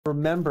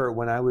Remember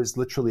when I was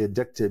literally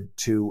addicted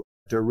to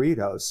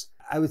Doritos,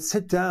 I would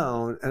sit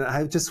down and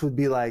I just would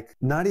be like,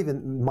 not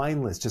even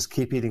mindless, just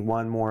keep eating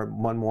one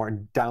more,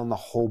 and down the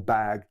whole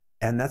bag.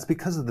 And that's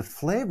because of the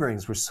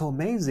flavorings were so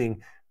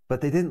amazing, but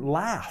they didn't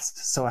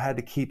last. So I had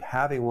to keep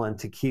having one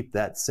to keep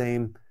that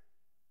same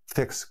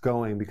fix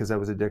going because I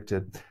was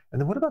addicted. And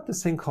then what about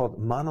this thing called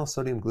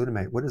monosodium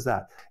glutamate? What is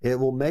that? It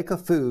will make a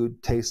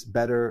food taste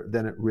better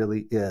than it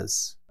really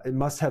is. It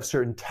must have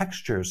certain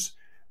textures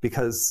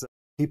because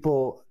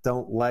people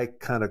don't like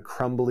kind of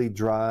crumbly,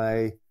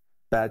 dry,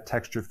 bad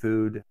texture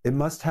food. It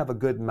must have a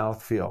good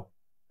mouthfeel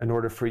in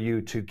order for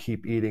you to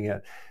keep eating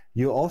it.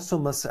 You also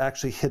must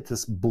actually hit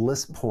this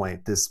bliss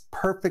point, this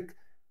perfect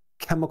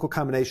chemical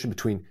combination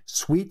between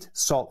sweet,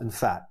 salt, and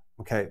fat.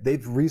 Okay,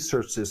 they've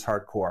researched this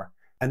hardcore.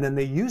 And then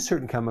they use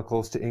certain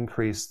chemicals to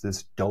increase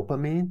this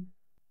dopamine,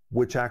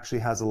 which actually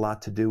has a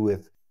lot to do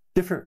with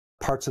different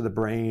parts of the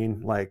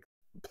brain, like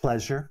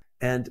pleasure.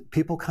 And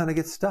people kind of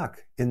get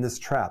stuck in this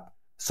trap.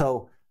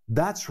 So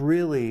that's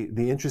really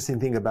the interesting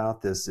thing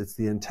about this. It's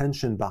the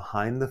intention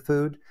behind the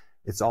food.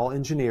 It's all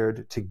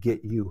engineered to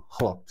get you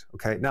hooked.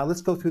 Okay, now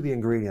let's go through the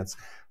ingredients.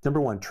 Number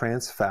one,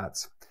 trans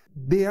fats.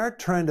 They are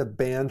trying to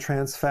ban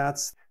trans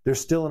fats. They're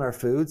still in our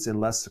foods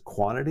in less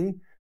quantity.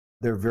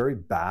 They're very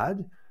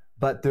bad.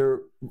 But they're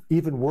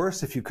even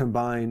worse if you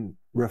combine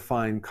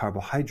refined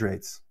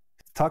carbohydrates.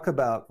 Talk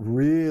about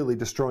really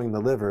destroying the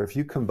liver. If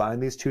you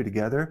combine these two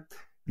together,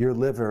 your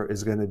liver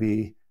is going to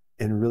be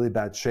in really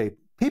bad shape.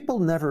 People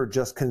never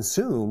just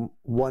consume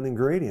one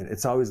ingredient.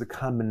 It's always a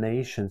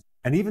combination.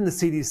 And even the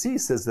CDC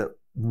says that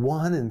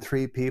 1 in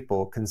 3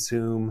 people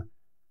consume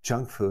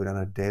junk food on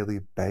a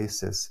daily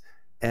basis.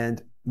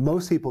 And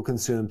most people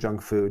consume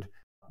junk food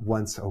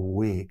once a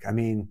week. I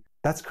mean,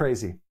 that's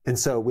crazy. And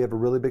so we have a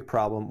really big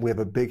problem. We have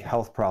a big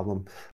health problem.